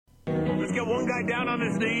got one guy down on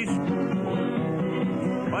his knees.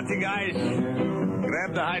 Bunch of guys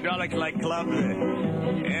grab the hydraulics like clubs.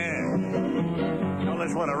 Yeah. Call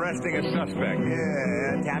this one arresting a suspect.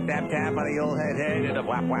 Yeah. Tap, tap, tap on the old head, and a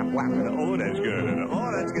whap, whap, whap. And oh, that's good. And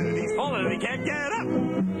oh, that's good. And he's falling and he can't get up.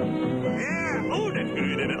 Yeah. Oh, that's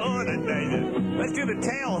good. And oh, that's nice. Let's do the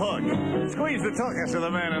tail hook. Squeeze the tuchus of the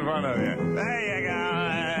man in front of you. There you go.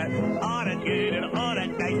 Oh, that's good. And oh,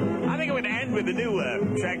 that's nice. I think it would end with the new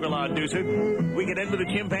Shangri-La Deucer. We could end with the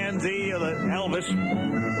chimpanzee or the Elvis.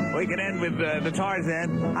 We could end with the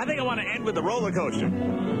Tarzan. I think I want to end with the roller coaster.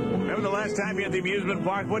 Remember the last time you're at the amusement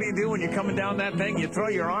park? What do you do when you're coming down that thing? You throw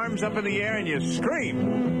your arms up in the air and you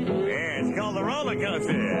scream. Yeah, it's called the roller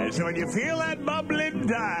coaster. So when you feel that bubbling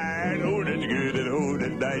tide, oh, that's good, and oh,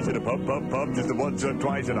 that's nice, and a pump, pump, pump, just a once or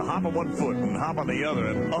twice, and a hop on one foot, and hop on the other,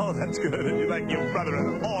 and oh, that's good, and you like your brother,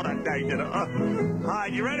 and oh, that's nice, and all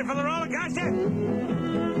right, you ready for the roller coaster?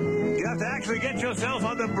 You have to actually get yourself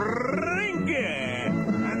on the brink,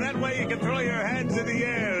 and that way you can throw your hands in the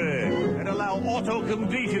air and allow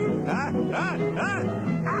auto-completion. Yeah.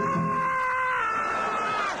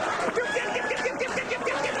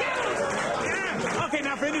 Okay,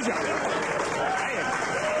 now finish up.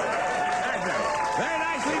 Very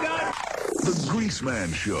nicely done. The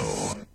Greaseman Show.